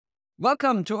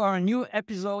Welcome to our new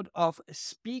episode of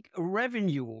Speak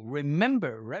Revenue.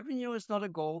 Remember, revenue is not a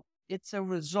goal, it's a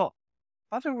result.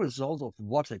 But a result of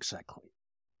what exactly?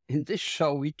 In this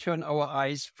show, we turn our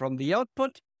eyes from the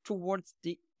output towards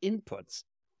the inputs.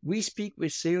 We speak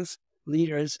with sales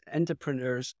leaders,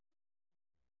 entrepreneurs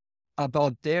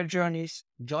about their journeys.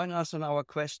 Join us on our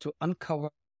quest to uncover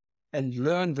and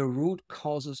learn the root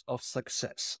causes of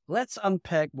success. Let's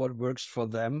unpack what works for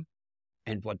them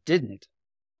and what didn't.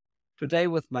 Today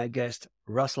with my guest,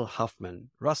 Russell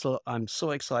Huffman. Russell, I'm so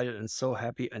excited and so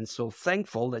happy and so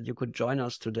thankful that you could join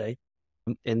us today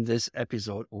in this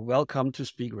episode. Welcome to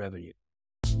Speak Revenue.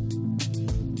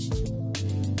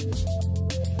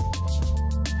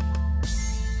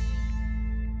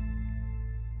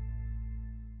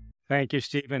 Thank you,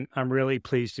 Steven. I'm really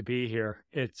pleased to be here.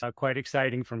 It's quite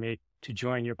exciting for me to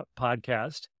join your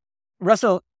podcast.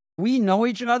 Russell, we know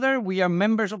each other. We are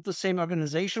members of the same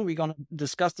organization. We're going to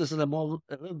discuss this a little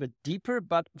bit deeper.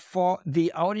 But for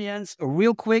the audience,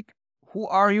 real quick, who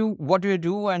are you? What do you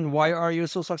do? And why are you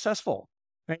so successful?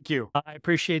 Thank you. I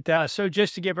appreciate that. So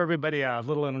just to give everybody a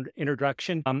little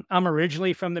introduction, I'm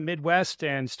originally from the Midwest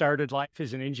and started life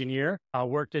as an engineer. I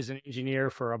worked as an engineer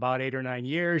for about 8 or 9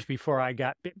 years before I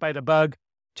got bit by the bug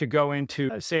to go into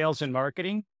sales and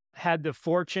marketing. Had the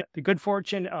good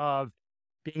fortune of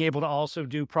being able to also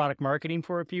do product marketing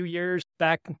for a few years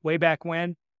way back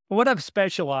when. What I've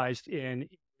specialized in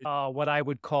what I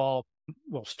would call,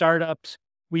 startups.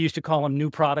 We used to call them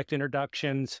new product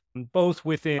introductions, both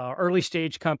within early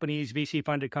stage companies, VC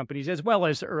funded companies, as well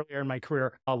as earlier in my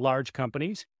career, large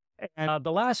companies. And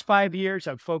the last 5 years,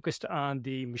 I've focused on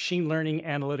the machine learning,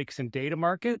 analytics, and data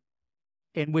market.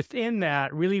 And within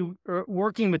that, really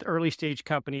working with early stage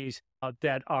companies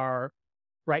that are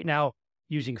right now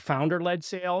using founder-led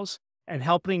sales and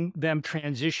helping them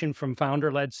transition from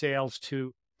founder-led sales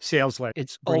to sales-led.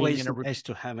 It's always nice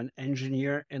to have an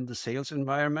engineer in the sales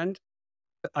environment.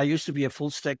 I used to be a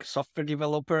full stack software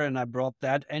developer, and I brought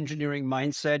that engineering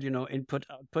mindset, input,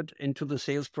 output into the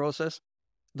sales process.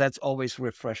 That's always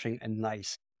refreshing and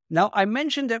nice. Now, I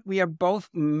mentioned that we are both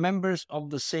members of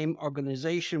the same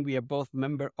organization. We are both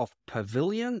member of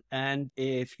Pavilion. And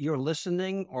if you're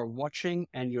listening or watching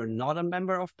and you're not a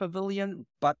member of Pavilion,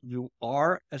 but you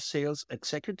are a sales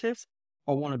executive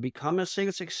or want to become a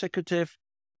sales executive,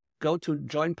 go to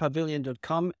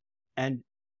joinpavilion.com and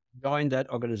join that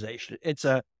organization.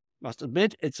 Must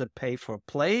admit, it's a pay for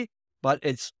play, but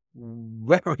it's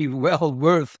very well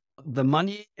worth the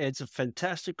money. It's a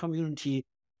fantastic community,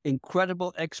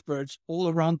 incredible experts all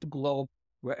around the globe.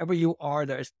 Wherever you are,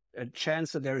 there's a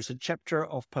chance that there is a chapter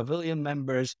of Pavilion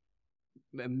members,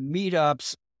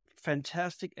 meetups,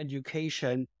 fantastic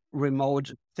education, remote,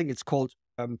 I think it's called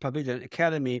Pavilion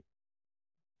Academy.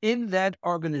 In that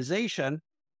organization,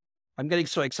 I'm getting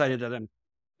so excited that I'm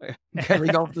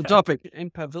getting off the topic.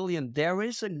 In Pavilion, there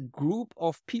is a group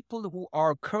of people who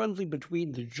are currently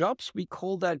between the jobs. We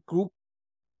call that group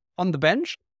on the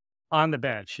bench. On the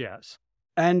bench, yes.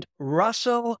 And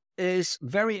Russell is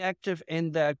very active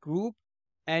in that group.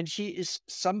 And he is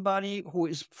somebody who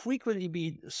is frequently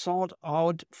being sought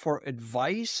out for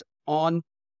advice on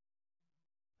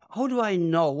how do I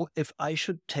know if I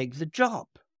should take the job?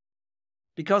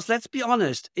 Because let's be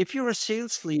honest, if you're a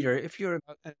sales leader, if you're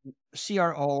a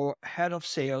CRO, head of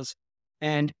sales,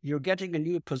 and you're getting a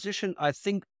new position, I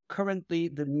think currently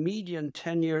the median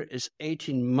tenure is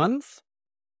 18 months.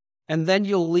 And then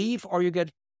you leave or you get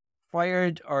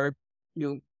fired or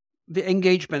the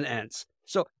engagement ends.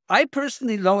 So I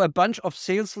personally know a bunch of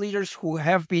sales leaders who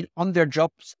have been on their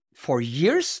jobs for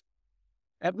years.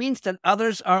 That means that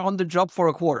others are on the job for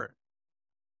a quarter.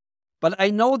 But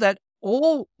I know that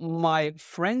all my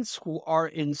friends who are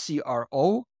in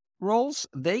CRO roles,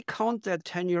 they count their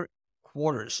tenure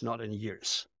quarters, not in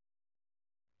years.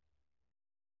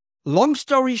 Long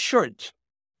story short,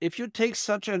 if you take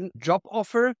such a job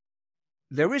offer,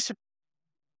 there is an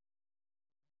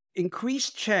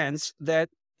increased chance that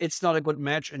it's not a good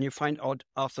match and you find out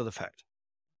after the fact.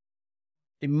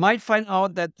 You might find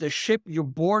out that the ship you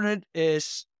boarded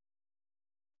is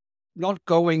not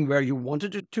going where you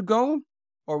wanted it to go,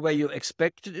 or where you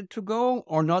expected it to go,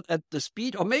 or not at the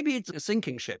speed, or maybe it's a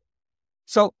sinking ship.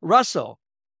 So, Russell,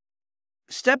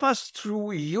 step us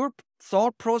through your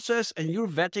thought process and your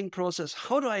vetting process.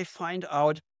 How do I find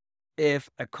out if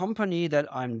a company that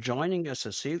I'm joining as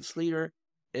a sales leader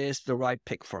is the right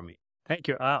pick for me? Thank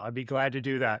you. I'd be glad to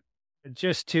do that.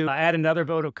 Just to add another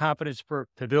vote of confidence for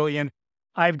Pavilion,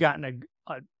 I've gotten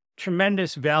a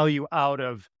tremendous value out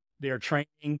of their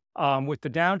training. With the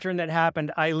downturn that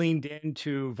happened, I leaned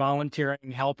into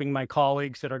volunteering, helping my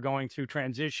colleagues that are going through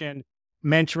transition,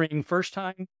 mentoring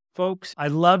first-time folks. I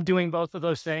love doing both of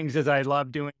those things as I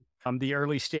love doing the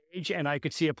early stage, and I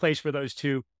could see a place for those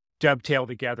two dovetail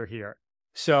together here.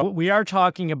 So we are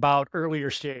talking about earlier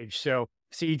stage, so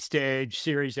seed stage,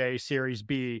 Series A, Series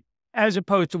B, as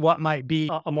opposed to what might be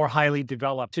a more highly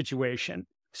developed situation.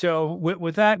 So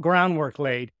with that groundwork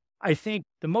laid, I think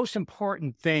the most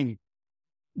important thing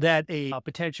that a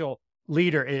potential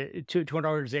leader to an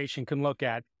organization can look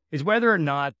at is whether or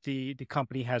not the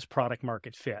company has product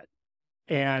market fit.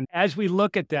 And as we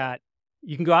look at that,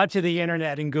 you can go out to the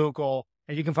internet and Google,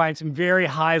 and you can find some very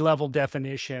high level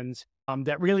definitions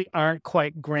that really aren't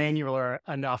quite granular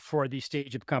enough for the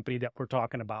stage of company that we're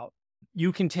talking about.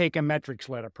 You can take a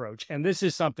metrics-led approach. And this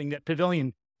is something that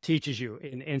Pavilion teaches you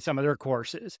in some of their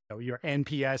courses. Your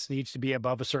NPS needs to be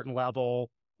above a certain level,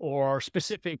 or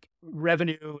specific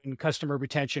revenue and customer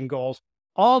retention goals.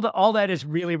 All that is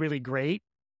really, really great.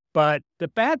 But the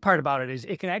bad part about it is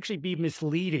it can actually be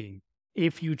misleading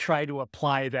if you try to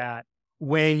apply that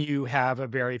when you have a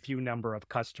very few number of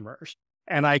customers.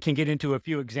 And I can get into a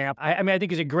few examples. I mean, I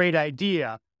think it's a great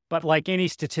idea, but like any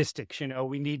statistics,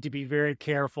 we need to be very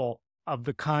careful of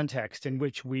the context in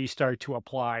which we start to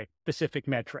apply specific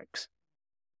metrics.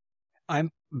 I'm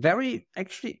very,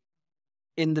 actually,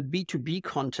 in the B2B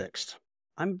context,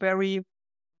 I'm very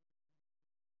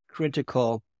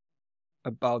critical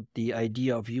about the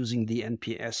idea of using the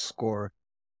NPS score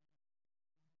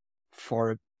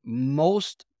for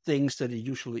most things that it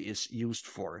usually is used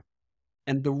for.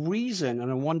 And the reason,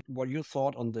 and I want what your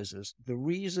thought on this is, the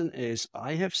reason is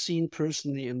I have seen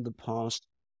personally in the past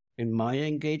in my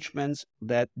engagements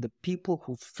that the people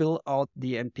who fill out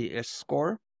the NPS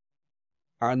score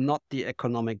are not the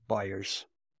economic buyers.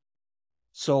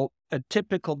 So a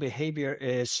typical behavior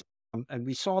is, and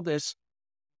we saw this,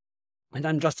 and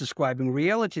I'm just describing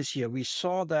realities here. We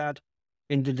saw that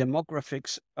in the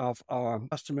demographics of our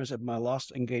customers at my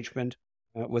last engagement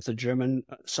with a German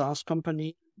SaaS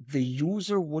company. The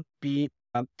user would be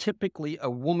typically a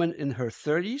woman in her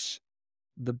 30s.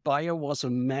 The buyer was a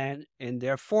man in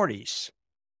their 40s,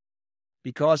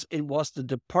 because it was the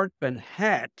department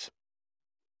head,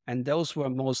 and those were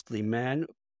mostly men,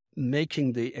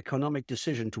 making the economic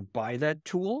decision to buy that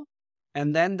tool.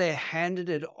 And then they handed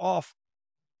it off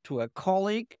to a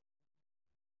colleague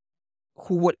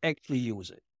who would actually use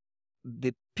it.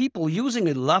 The people using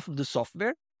it loved the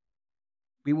software.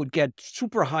 We would get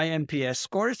super high NPS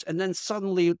scores, and then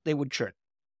suddenly they would churn.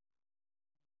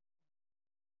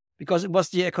 Because it was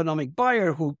the economic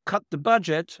buyer who cut the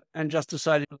budget and just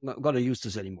decided, I'm not going to use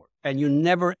this anymore. And you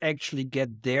never actually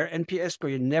get their NPS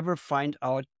score. You never find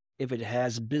out if it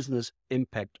has business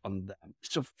impact on them.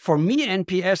 So for me,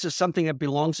 NPS is something that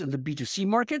belongs in the B2C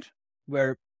market,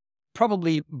 where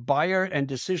probably buyer and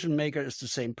decision maker is the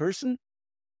same person.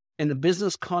 In the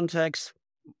business context,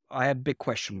 I have big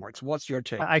question marks. What's your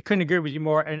take? I couldn't agree with you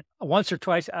more. And once or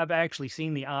twice, I've actually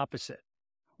seen the opposite,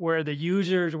 where the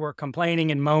users were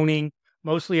complaining and moaning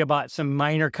mostly about some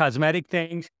minor cosmetic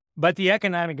things, but the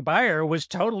economic buyer was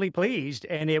totally pleased,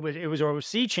 and it was a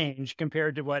sea change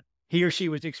compared to what he or she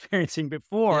was experiencing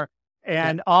before. Yeah.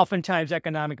 And oftentimes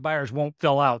economic buyers won't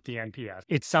fill out the NPS.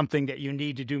 It's something that you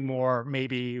need to do more,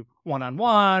 maybe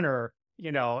one-on-one, or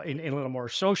in a little more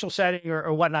social setting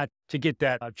or whatnot, to get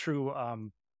that true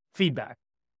feedback.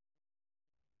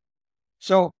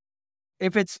 So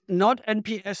if it's not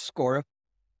NPS score,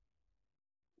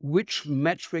 which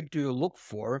metric do you look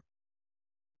for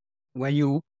when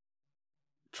you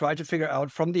try to figure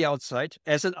out from the outside,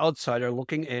 as an outsider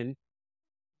looking in,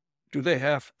 do they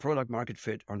have product market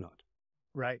fit or not?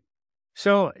 Right.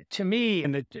 So to me,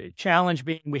 and the challenge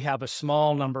being, we have a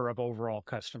small number of overall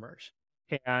customers.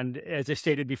 And as I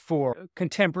stated before,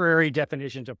 contemporary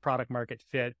definitions of product market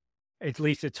fit, at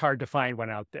least it's hard to find one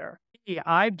out there.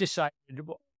 I've decided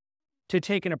to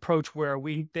take an approach where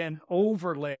we then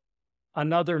overlay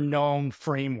another known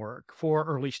framework for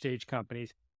early stage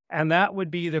companies. And that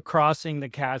would be the crossing the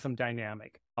chasm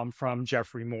dynamic from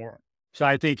Jeffrey Moore. So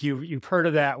I think you've heard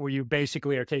of that, where you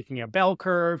basically are taking a bell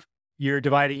curve, you're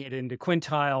dividing it into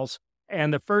quintiles,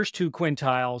 and the first two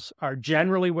quintiles are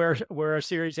generally where a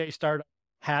Series A startup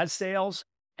has sales,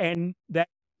 and that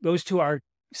those two are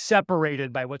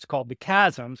separated by what's called the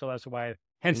chasm. So that's why,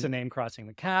 hence the name crossing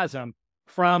the chasm,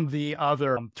 from the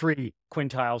other three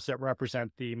quintiles that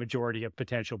represent the majority of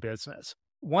potential business.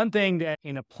 One thing that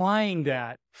in applying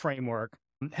that framework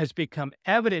has become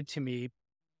evident to me,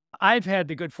 I've had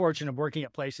the good fortune of working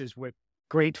at places with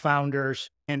great founders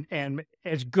and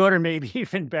as good or maybe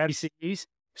even better VCs.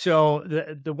 So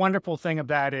the wonderful thing of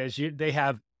that is they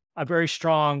have a very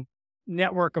strong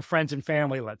network of friends and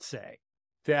family, let's say.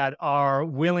 that are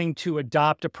willing to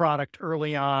adopt a product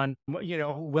early on,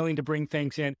 willing to bring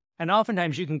things in. And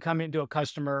oftentimes you can come into a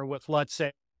customer with, let's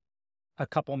say, a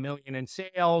couple million in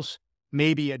sales,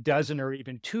 maybe a dozen or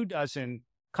even 24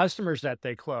 customers that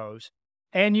they close.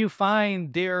 And you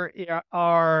find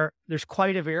there's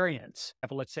quite a variance.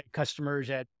 Let's say customers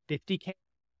at 50K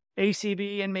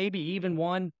ACV and maybe even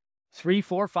one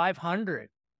 300, 400,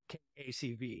 500K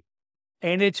ACV.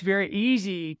 And it's very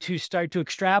easy to start to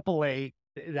extrapolate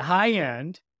the high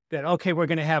end that, okay, we're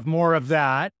going to have more of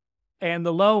that. And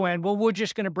the low end, well, we're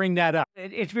just going to bring that up.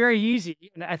 It's very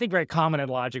easy. And I think very common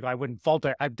and logical. I wouldn't fault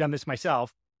it. I've done this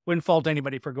myself. Wouldn't fault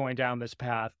anybody for going down this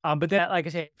path. But then, like I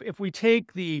say, if we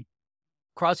take the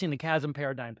crossing the chasm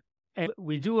paradigm and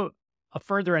we do a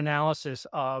further analysis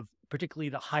of particularly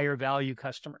the higher value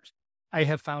customers, I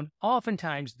have found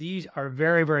oftentimes these are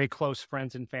very, very close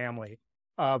friends and family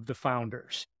of the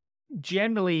founders.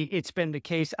 Generally, it's been the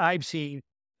case I've seen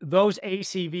those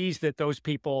ACVs that those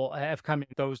people have come in,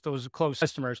 those close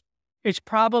customers, it's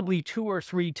probably 2 or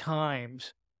 3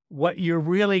 times what you're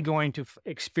really going to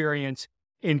experience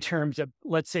in terms of,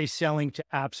 let's say, selling to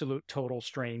absolute total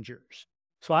strangers.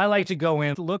 So I like to go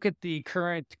in, look at the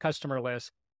current customer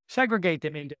list, segregate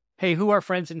them into, hey, who are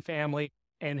friends and family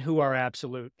and who are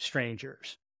absolute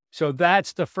strangers. So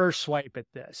that's the first swipe at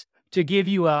this, to give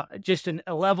you a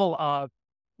level of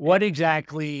what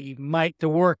exactly might the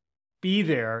work be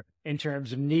there in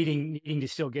terms of needing to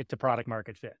still get to product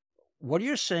market fit. What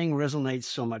you're saying resonates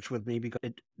so much with me because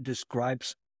it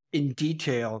describes in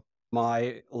detail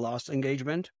my last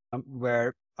engagement,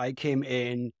 where I came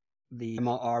in, the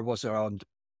MRR was around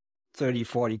 30,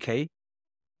 40K.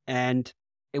 And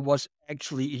it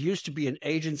used to be an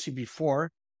agency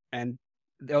before, and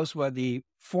those were the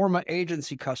former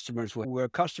agency customers who were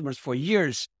customers for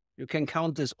years. You can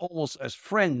count this almost as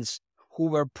friends who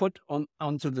were put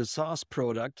onto the SaaS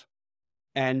product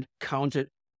and counted.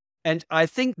 And I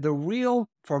think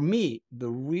for me, the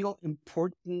real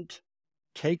important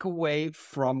takeaway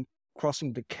from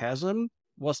crossing the chasm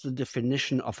was the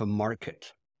definition of a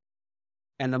market.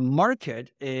 And a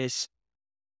market is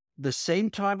the same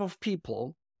type of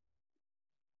people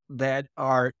that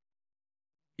are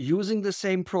using the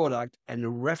same product and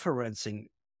referencing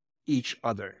each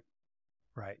other.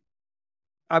 Right.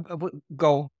 I would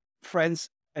go friends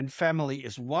and family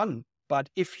is one, but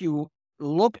if you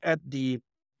look at the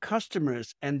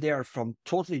customers and they are from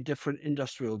totally different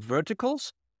industrial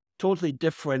verticals, totally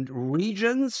different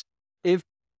regions,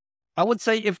 I would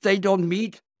say if they don't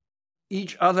meet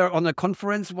each other on a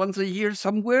conference once a year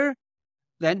somewhere,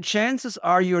 then chances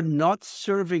are you're not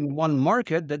serving one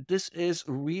market, that this is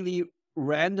really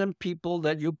random people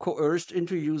that you coerced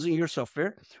into using your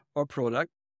software or product,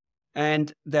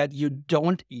 and that you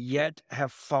don't yet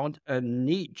have found a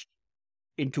niche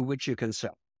into which you can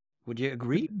sell. Would you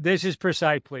agree? This is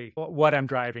precisely what I'm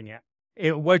driving at.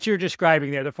 What you're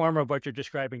describing there, the form of what you're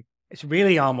describing, it's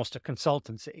really almost a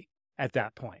consultancy at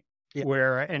that point.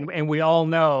 Yeah. And we all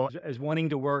know, as wanting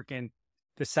to work in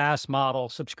the SaaS model,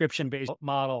 subscription-based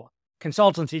model,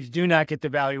 consultancies do not get the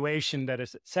valuation that a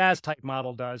SaaS type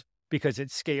model does because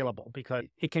it's scalable, because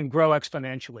it can grow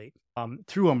exponentially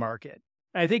through a market.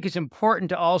 I think it's important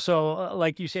to also,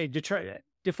 like you say,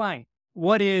 define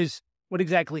what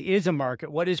exactly is a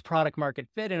market, what is product market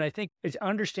fit. And I think it's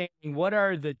understanding what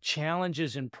are the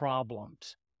challenges and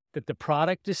problems that the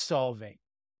product is solving.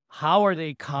 How are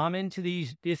they common to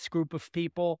this group of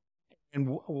people?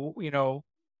 And,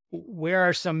 where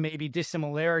are some maybe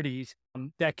dissimilarities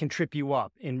that can trip you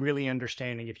up in really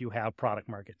understanding if you have product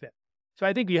market fit? So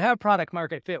I think you have product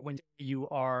market fit when you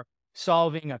are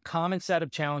solving a common set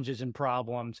of challenges and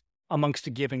problems amongst a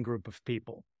given group of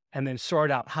people, and then sort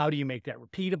out how do you make that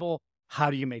repeatable? How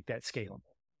do you make that scalable?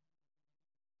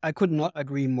 I could not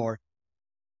agree more.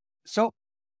 So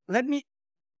let me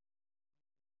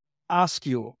ask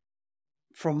you,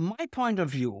 from my point of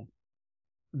view,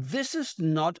 this is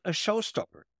not a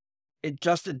showstopper. It's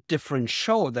just a different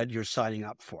show that you're signing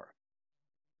up for.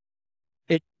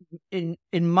 In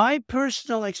my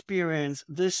personal experience,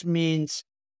 this means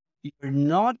you're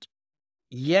not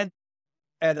yet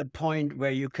at a point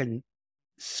where you can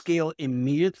scale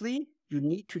immediately. You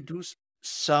need to do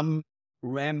some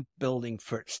ramp building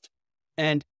first.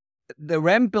 And the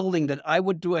ramp building that I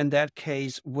would do in that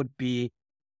case would be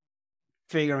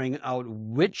figuring out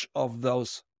which of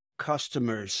those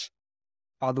customers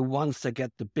are the ones that get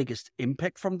the biggest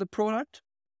impact from the product,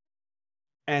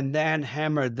 and then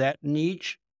hammer that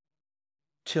niche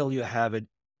till you have it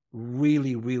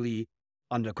really, really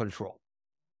under control.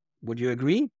 Would you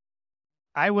agree?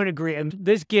 I would agree. And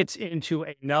this gets into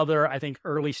another, I think,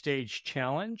 early stage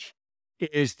challenge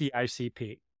is the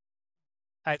ICP.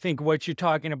 I think what you're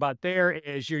talking about there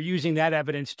is you're using that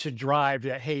evidence to drive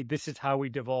that, hey, this is how we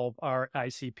develop our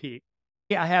ICP.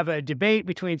 I have a debate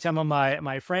between some of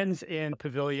my friends in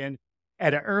Pavilion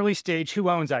at an early stage. Who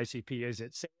owns ICP? Is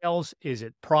it sales? Is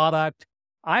it product?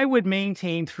 I would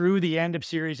maintain through the end of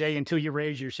Series A until you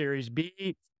raise your Series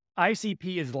B,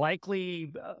 ICP is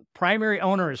likely primary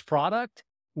owner is product,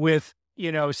 with,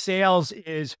 sales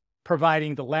is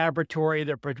providing the laboratory,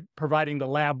 they're providing the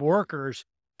lab workers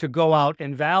to go out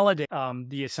and validate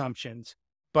the assumptions.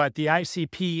 But the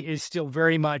ICP is still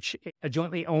very much a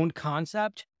jointly owned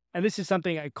concept. And this is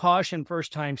something I caution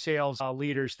first-time sales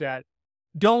leaders, that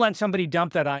don't let somebody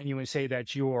dump that on you and say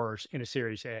that's yours in a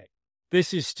Series A.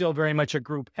 This is still very much a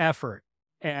group effort.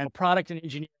 And product and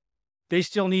engineering, they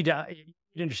still need to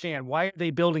understand, why are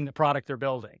they building the product they're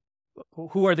building?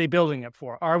 Who are they building it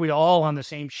for? Are we all on the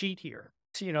same sheet here?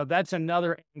 So, that's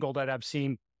another angle that I've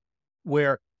seen,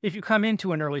 where if you come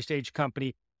into an early stage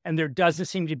company and there doesn't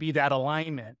seem to be that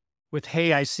alignment with,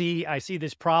 hey, I see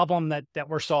this problem that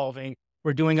we're solving,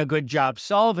 we're doing a good job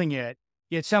solving it,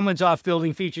 yet someone's off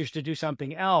building features to do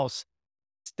something else,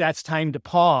 that's time to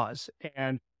pause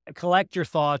and collect your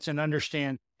thoughts and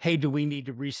understand, hey, do we need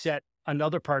to reset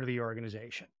another part of the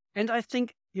organization? And I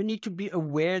think you need to be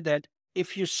aware that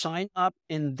if you sign up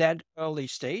in that early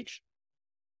stage,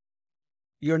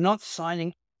 you're not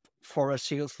signing for a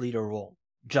sales leader role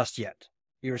just yet.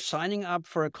 You're signing up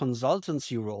for a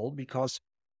consultancy role because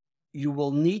you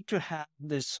will need to have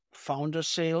this founder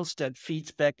sales that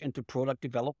feeds back into product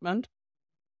development.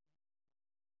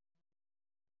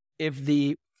 If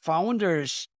the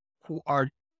founders are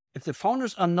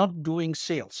not doing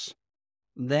sales,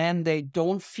 then they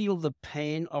don't feel the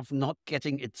pain of not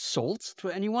getting it sold to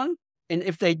anyone. And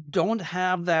if they don't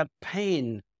have that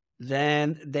pain,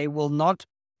 then they will not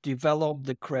develop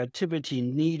the creativity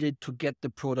needed to get the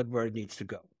product where it needs to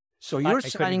go. So you're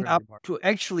signing up to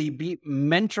actually be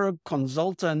mentor,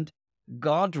 consultant,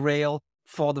 guardrail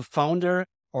for the founder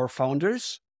or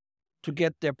founders to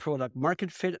get their product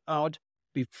market fit out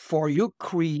before you're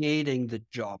creating the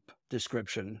job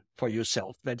description for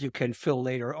yourself that you can fill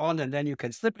later on, and then you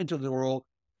can slip into the role.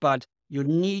 But you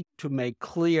need to make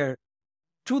clear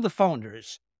to the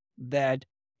founders that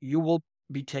you will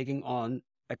be taking on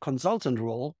a consultant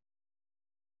role.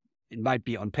 It might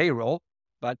be on payroll,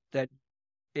 but that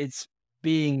it's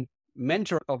being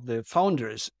mentor of the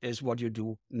founders is what you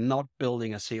do, not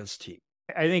building a sales team.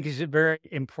 I think it's a very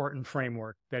important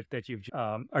framework that you've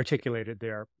articulated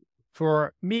there.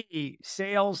 For me,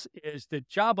 the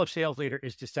job of sales leader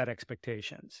is to set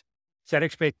expectations. Set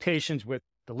expectations with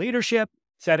the leadership,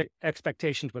 set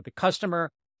expectations with the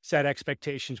customer, set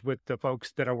expectations with the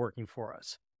folks that are working for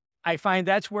us. I find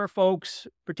that's where folks,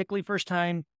 particularly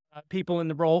first-time people in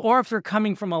the role, or if they're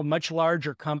coming from a much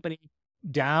larger company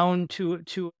down to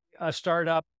a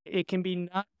startup, it can be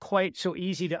not quite so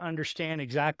easy to understand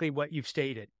exactly what you've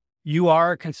stated. You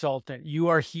are a consultant. You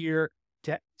are here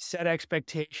to set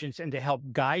expectations and to help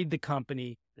guide the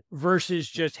company versus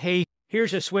just, hey,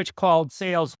 here's a switch called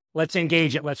sales. Let's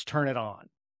engage it. Let's turn it on.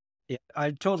 Yeah,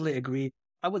 I totally agree.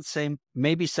 I would say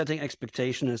maybe setting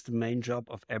expectation is the main job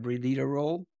of every leader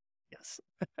role. Yes.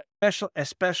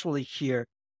 Especially here,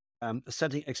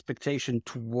 setting expectation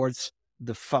towards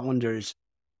the founders,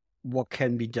 what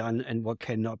can be done and what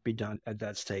cannot be done at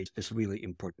that stage is really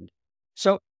important.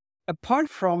 So apart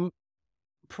from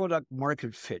product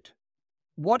market fit,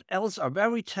 what else are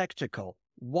very tactical?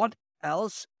 What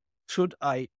else should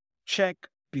I check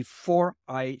before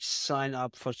I sign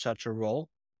up for such a role?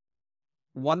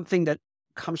 One thing that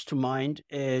comes to mind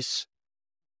is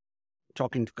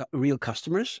talking to real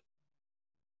customers.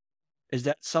 Is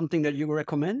that something that you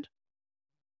recommend?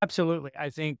 Absolutely. I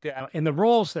think that in the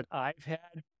roles that I've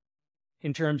had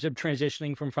in terms of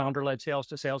transitioning from founder-led sales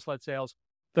to sales-led sales,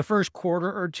 the first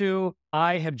quarter or two,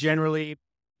 I have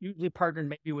usually partnered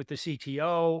maybe with the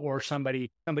CTO or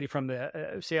somebody from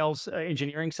the sales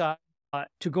engineering side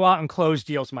to go out and close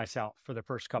deals myself for the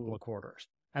first couple of quarters.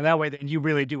 And that way, then you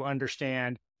really do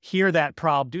understand, hear that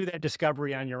problem, do that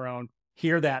discovery on your own,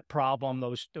 hear that problem,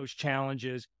 those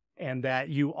challenges, and that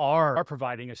you are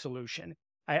providing a solution.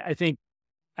 I think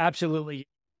absolutely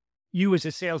you as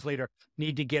a sales leader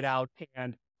need to get out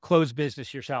and close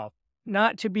business yourself.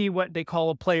 Not to be what they call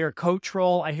a player coach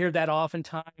role. I hear that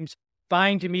oftentimes.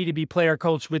 Fine to me to be player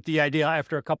coach with the idea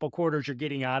after a couple quarters you're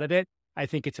getting out of it. I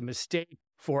think it's a mistake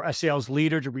for a sales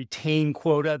leader to retain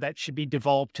quota that should be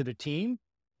devolved to the team.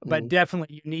 But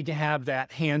definitely you need to have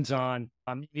that hands-on,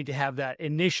 you need to have that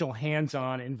initial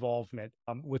hands-on involvement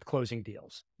with closing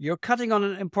deals. You're cutting on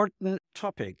an important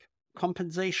topic,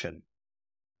 compensation.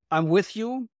 I'm with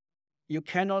you. you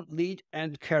cannot lead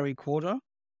and carry quota.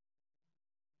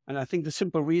 And I think the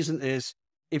simple reason is,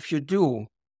 if you do,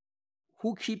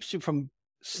 who keeps you from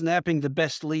snapping the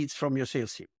best leads from your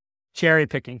sales team? Cherry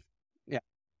picking. Yeah.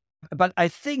 But I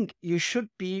think you should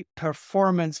be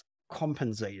performance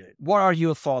compensated. What are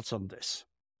your thoughts on this?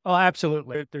 Oh,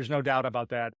 absolutely. There's no doubt about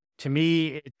that. To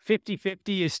me,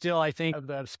 50-50 is still, I think,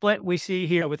 the split we see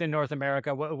here within North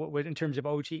America in terms of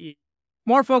OTE.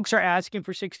 More folks are asking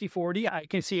for 60-40. I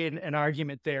can see an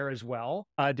argument there as well,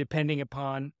 depending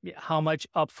upon how much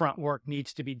upfront work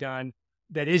needs to be done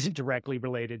that isn't directly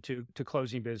related to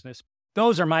closing business.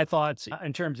 Those are my thoughts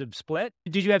in terms of split.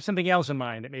 Did you have something else in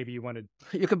mind that maybe you wanted?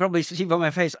 You can probably see from my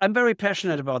face, I'm very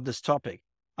passionate about this topic.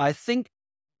 I think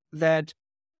that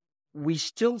we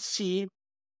still see,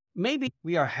 maybe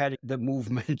we are heading the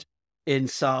movement in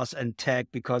SaaS and tech,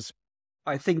 because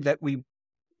I think that we,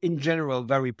 in general,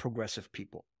 very progressive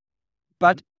people.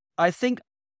 But I think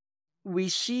we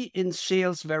see in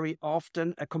sales very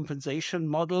often a compensation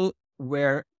model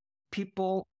where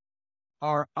people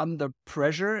are under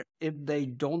pressure. If they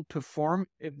don't perform,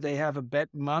 if they have a bad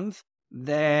month,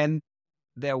 then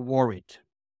they're worried.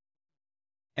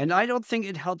 And I don't think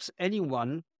it helps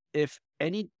anyone if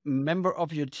any member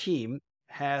of your team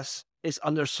is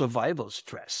under survival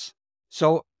stress.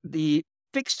 So the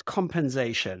fixed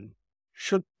compensation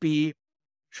should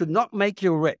not make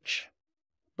you rich,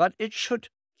 but it should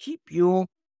keep you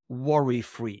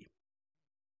worry-free.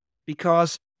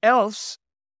 Because else,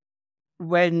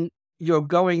 when you're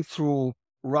going through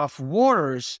rough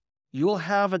waters, you'll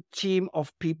have a team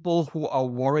of people who are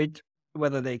worried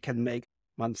whether they can make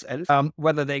month's end,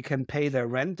 whether they can pay their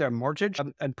rent, their mortgage,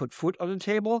 and put food on the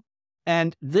table.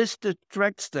 And this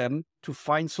distracts them to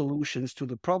find solutions to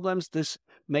the problems. This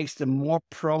makes them more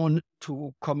prone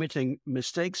to committing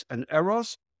mistakes and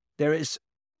errors. There is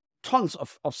tons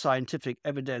of scientific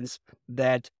evidence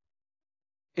that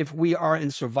if we are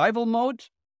in survival mode,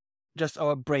 just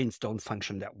our brains don't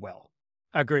function that well.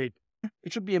 Agreed.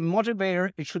 It should be a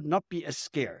motivator. It should not be a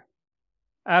scare.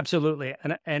 Absolutely.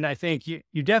 And I think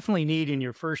you definitely need, in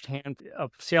your first hand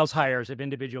of sales hires, of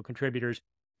individual contributors,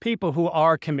 people who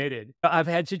are committed. I've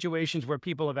had situations where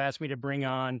people have asked me to bring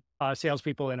on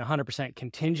salespeople in a 100%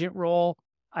 contingent role.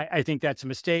 I think that's a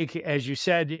mistake. As you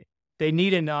said, they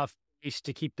need enough space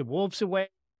to keep the wolves away,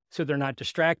 so they're not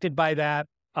distracted by that,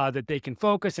 that they can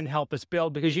focus and help us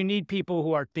build, because you need people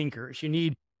who are thinkers. You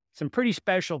need some pretty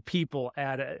special people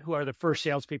who are the first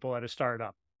salespeople at a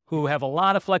startup, who have a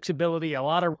lot of flexibility, a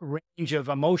lot of range of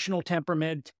emotional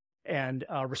temperament and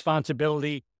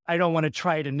responsibility. I don't want to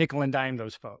try to nickel and dime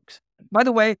those folks. By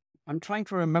the way, I'm trying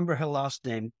to remember her last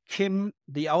name. Kim,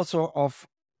 the author of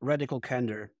Radical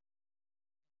Candor.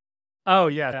 Oh,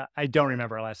 yeah. I don't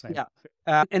remember her last name.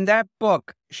 Yeah. In that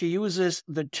book, she uses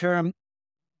the term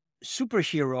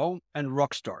superhero and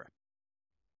rock star.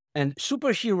 And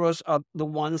superheroes are the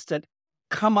ones that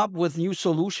come up with new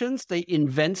solutions. They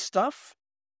invent stuff.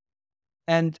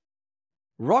 And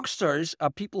rock stars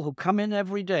are people who come in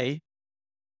every day,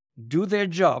 do their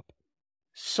job,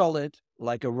 solid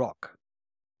like a rock.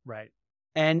 Right.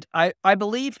 And I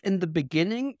believe in the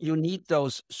beginning, you need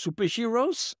those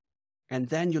superheroes, and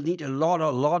then you need a lot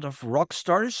of rock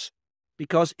stars,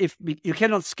 because if you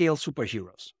cannot scale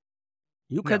superheroes,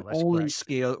 you can only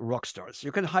scale rock stars.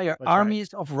 You can hire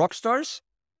armies of rock stars.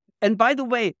 And by the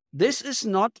way, this is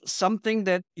not something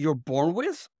that you're born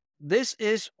with. This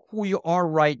is who you are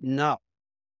right now.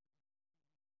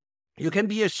 You can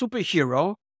be a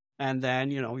superhero, and then,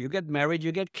 you get married,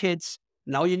 you get kids.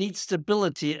 Now you need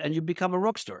stability, and you become a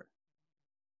rock star,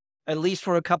 at least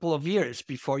for a couple of years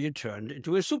before you turn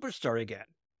into a superstar again.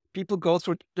 People go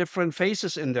through different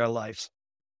phases in their lives.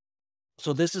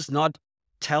 So this is not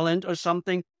talent or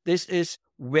something. This is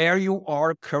where you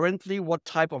are currently, what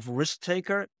type of risk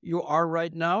taker you are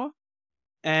right now.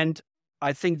 And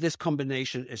I think this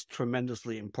combination is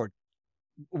tremendously important.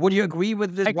 Would you agree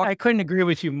with this? I couldn't agree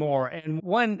with you more. And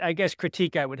one, I guess,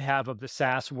 critique I would have of the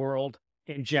SaaS world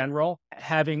in general,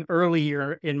 having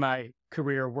earlier in my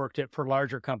career worked for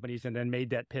larger companies and then made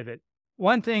that pivot.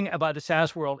 One thing about the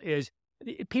SaaS world is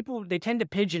people, they tend to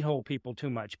pigeonhole people too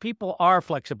much. People are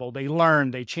flexible. They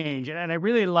learn, they change. And I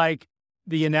really like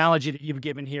the analogy that you've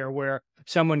given here, where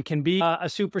someone can be a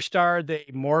superstar, they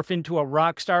morph into a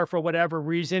rock star for whatever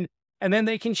reason, and then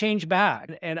they can change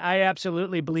back. And I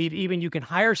absolutely believe even you can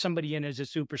hire somebody in as a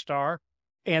superstar,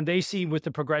 and they see with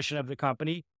the progression of the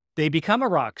company, they become a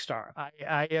rock star.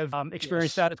 I have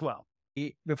experienced that as well.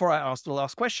 Before I ask the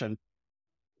last question,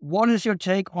 what is your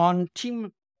take on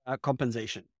team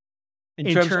compensation in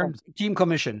terms of team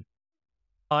commission?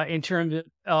 In terms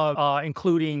of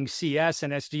including CS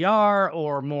and SDR,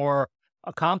 or more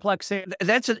a complex sale.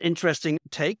 That's an interesting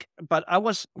take, but I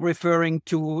was referring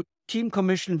to team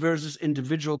commission versus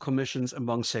individual commissions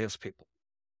among salespeople.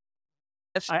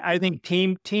 I think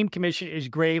team commission is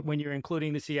great when you're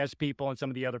including the CS people and some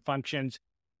of the other functions,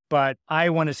 but I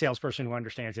want a salesperson who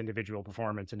understands individual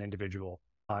performance and individual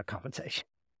compensation.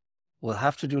 We'll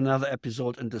have to do another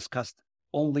episode and discuss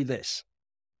only this.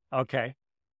 Okay.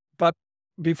 But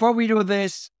before we do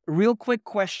this, real quick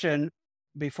question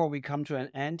before we come to an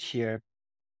end here.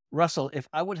 Russell, if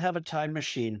I would have a time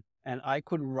machine and I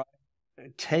could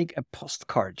take a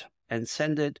postcard and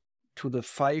send it to the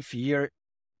 5-year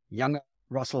younger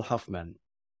Russell Huffman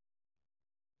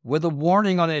with a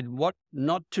warning on it, what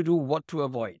not to do, what to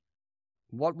avoid,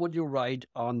 what would you write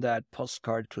on that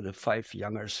postcard to the 5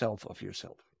 younger self of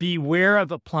yourself? Beware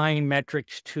of applying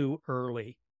metrics too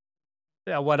early.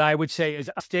 What I would say is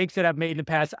mistakes that I've made in the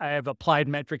past, I have applied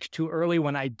metrics too early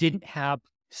when I didn't have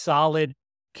solid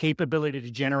capability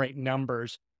to generate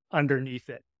numbers underneath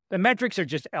it. The metrics are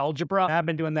just algebra. I've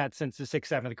been doing that since the 6th,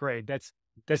 7th grade.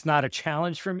 That's not a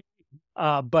challenge for me.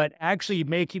 But actually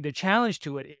making the challenge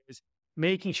to it is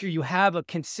making sure you have a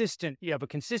consistent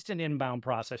inbound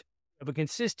process, you have a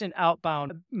consistent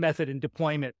outbound method and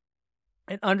deployment,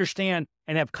 and understand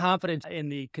and have confidence in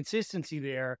the consistency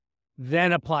there,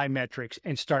 then apply metrics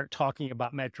and start talking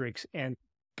about metrics and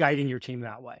guiding your team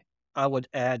that way. I would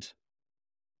add,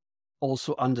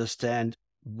 also understand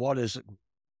what is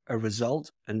a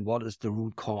result and what is the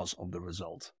root cause of the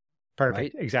result.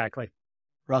 Perfect. Right? Exactly.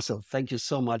 Russell, thank you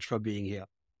so much for being here.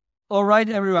 All right,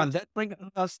 everyone, that brings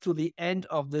us to the end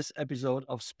of this episode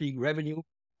of Speak Revenue.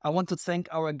 I want to thank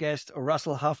our guest,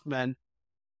 Russell Huffman,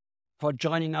 for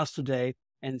joining us today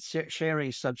and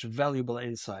sharing such valuable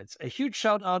insights. A huge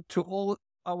shout out to all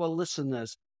our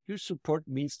listeners. Your support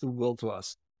means the world to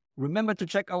us. Remember to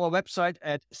check our website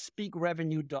at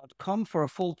speakrevenue.com for a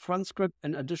full transcript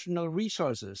and additional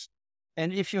resources.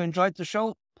 And if you enjoyed the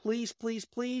show, please, please,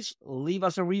 please leave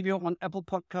us a review on Apple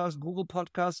Podcasts, Google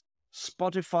Podcasts,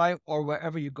 Spotify, or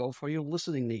wherever you go for your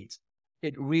listening needs.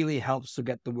 It really helps to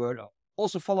get the word out.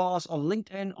 Also follow us on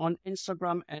LinkedIn, on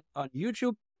Instagram, and on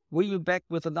YouTube. We'll be back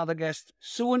with another guest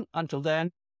soon. Until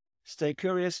then, stay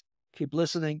curious, keep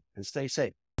listening, and stay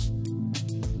safe.